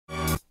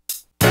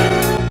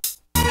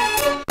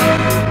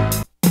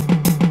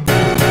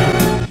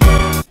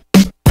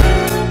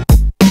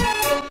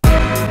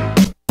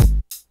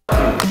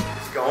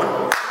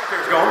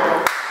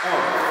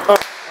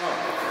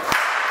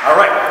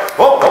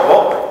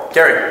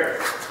Gary,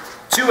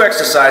 2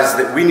 exercises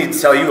that we need to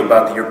tell you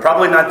about that you're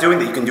probably not doing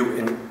that you can do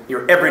in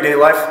your everyday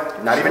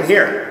life, not even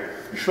here.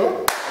 You sure?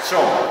 Let's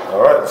show them.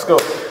 All right, let's go.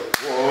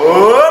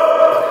 Whoop.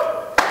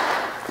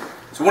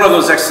 So one of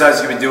those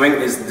exercises you've been doing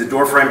is the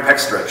door frame pec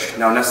stretch.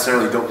 Now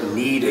necessarily don't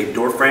need a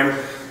door frame.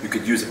 You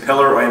could use a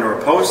pillar or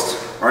a post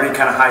or any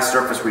kind of high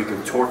surface where you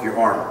can torque your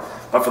arm.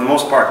 But for the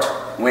most part,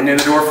 when in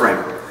a door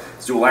frame,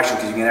 it's dual action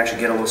because you can actually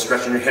get a little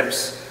stretch in your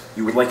hips.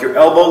 You would like your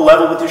elbow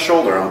level with your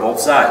shoulder on both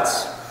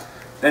sides.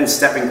 Then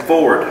stepping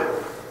forward.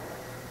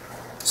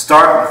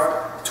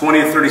 Start with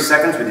 20 to 30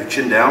 seconds with your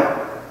chin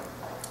down.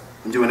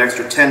 And do an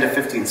extra 10 to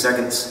 15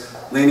 seconds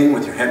leaning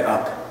with your head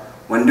up.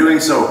 When doing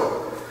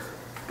so,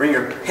 bring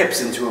your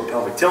hips into a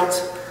pelvic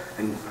tilt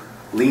and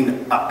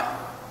lean up.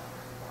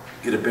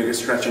 Get a bigger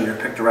stretch in your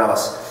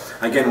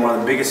pectoralis. Again, one of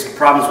the biggest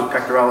problems with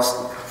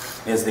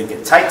pectoralis is they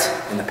get tight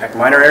in the pec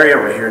minor area,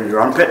 right here in your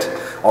armpit,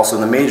 also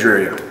in the major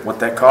area. What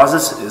that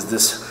causes is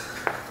this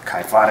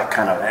kyphotic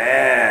kind of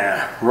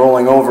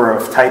rolling over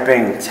of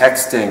typing,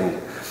 texting,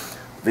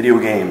 video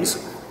games.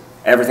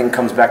 Everything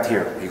comes back to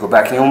here. You go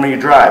back home when you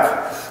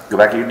drive, go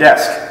back to your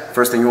desk.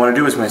 First thing you want to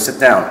do is when you sit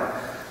down.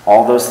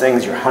 All those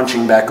things, you're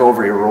hunching back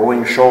over, you're rolling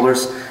your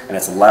shoulders, and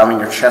it's allowing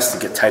your chest to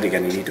get tight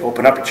again. You need to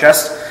open up your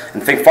chest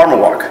and think farmer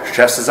walk.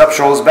 Chest is up,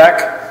 shoulders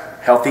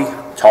back, healthy,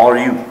 taller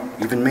you,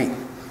 even me.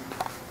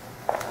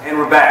 And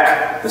we're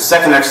back. The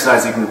second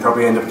exercise you can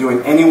probably end up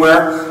doing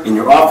anywhere, in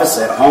your office,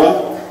 at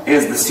home,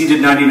 is the seated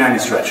 90-90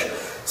 stretch.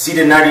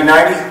 Seated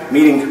 90-90,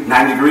 meaning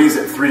 90 degrees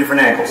at 3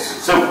 different angles.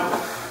 So,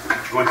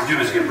 what you're going to do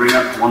is you're going to bring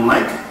up one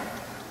leg,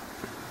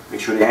 make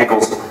sure the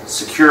ankle's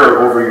secure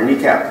over your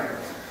kneecap.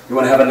 You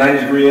want to have a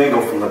 90-degree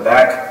angle from the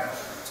back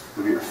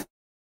of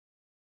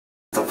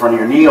the front of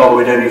your knee all the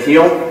way down to your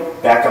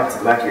heel, back up to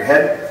the back of your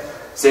head.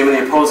 Same with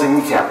the opposing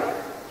kneecap.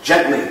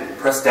 Gently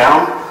press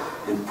down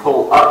and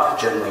pull up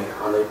gently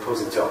on the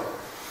opposing toe.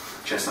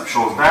 Chest up,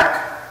 shoulders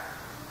back.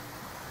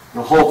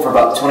 You'll hold for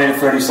about 20 to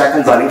 30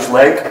 seconds on each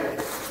leg.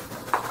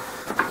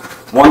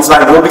 One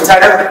side will be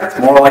tighter, it's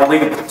more likely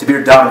to be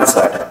your dominant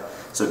side.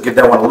 So give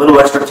that one a little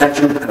extra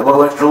tension, a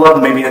little extra love,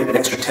 maybe an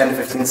extra 10 to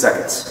 15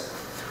 seconds.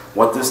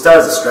 What this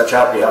does is stretch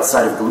out the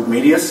outside of glute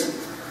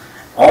medius.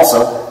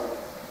 Also,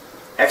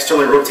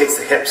 externally rotates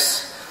the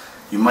hips.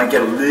 You might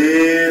get a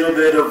little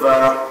bit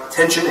of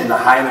tension in the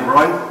high and the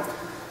groin.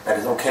 That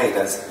is okay.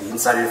 That's the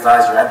inside of your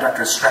thighs. Your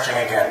abductor is stretching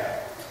again.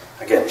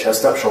 Again,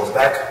 chest up, shoulders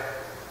back.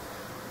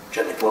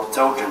 Gently pull up the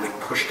toe, gently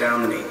push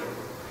down the knee.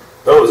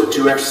 Those are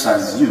 2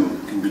 exercises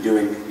you can be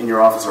doing in your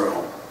office or at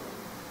home.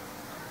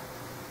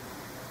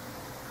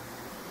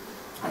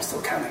 I'm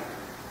still counting.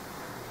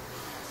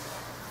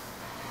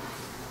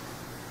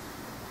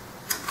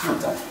 I'm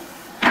done.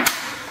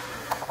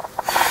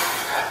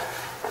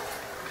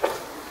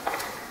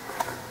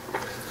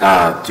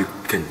 You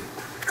can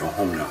go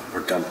home now.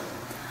 We're done.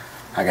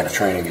 I got a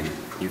training and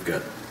you've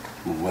got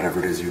whatever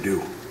it is you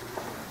do.